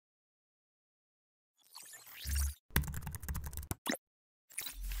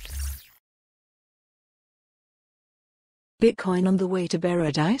Bitcoin on the way to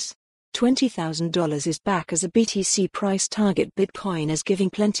bearadise? $20,000 is back as a BTC price target. Bitcoin is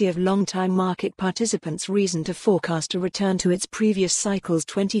giving plenty of long-time market participants reason to forecast a return to its previous cycle's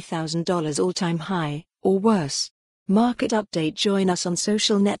 $20,000 all-time high, or worse. Market update. Join us on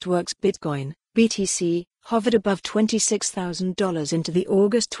social networks. Bitcoin, BTC, hovered above $26,000 into the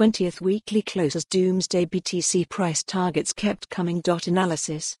August 20th weekly close as doomsday BTC price targets kept coming.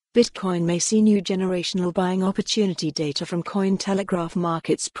 Analysis. Bitcoin may see new generational buying opportunity. Data from Cointelegraph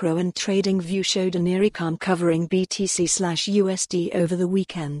Markets Pro and TradingView showed a near calm covering BTC/USD over the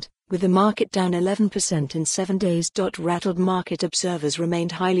weekend, with the market down 11% in 7 days. Rattled market observers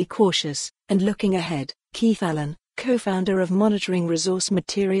remained highly cautious, and looking ahead, Keith Allen, co-founder of Monitoring Resource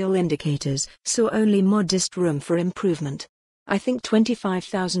Material Indicators, saw only modest room for improvement. I think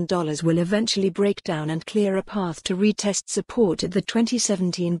 $25,000 will eventually break down and clear a path to retest support at the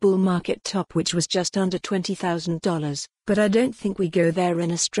 2017 bull market top, which was just under $20,000, but I don't think we go there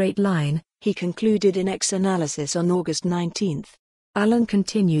in a straight line, he concluded in X Analysis on August 19. Allen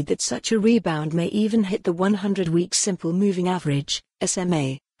continued that such a rebound may even hit the 100-week simple moving average,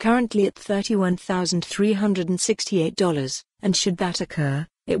 SMA, currently at $31,368, and should that occur,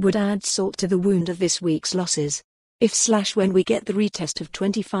 it would add salt to the wound of this week's losses. If/when we get the retest of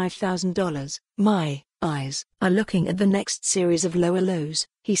 $25,000, my eyes are looking at the next series of lower lows,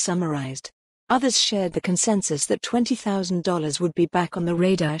 he summarized. Others shared the consensus that $20,000 would be back on the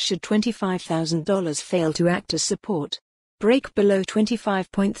radar should $25,000 fail to act as support. Break below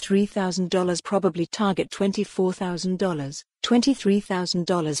 $25,300, probably target $24,000,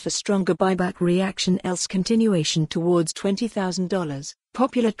 $23,000 for stronger buyback reaction, else continuation towards $20,000.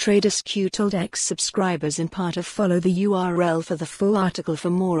 Popular Trader Skew told X subscribers in part of follow the URL for the full article. For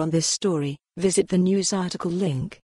more on this story, visit the news article link.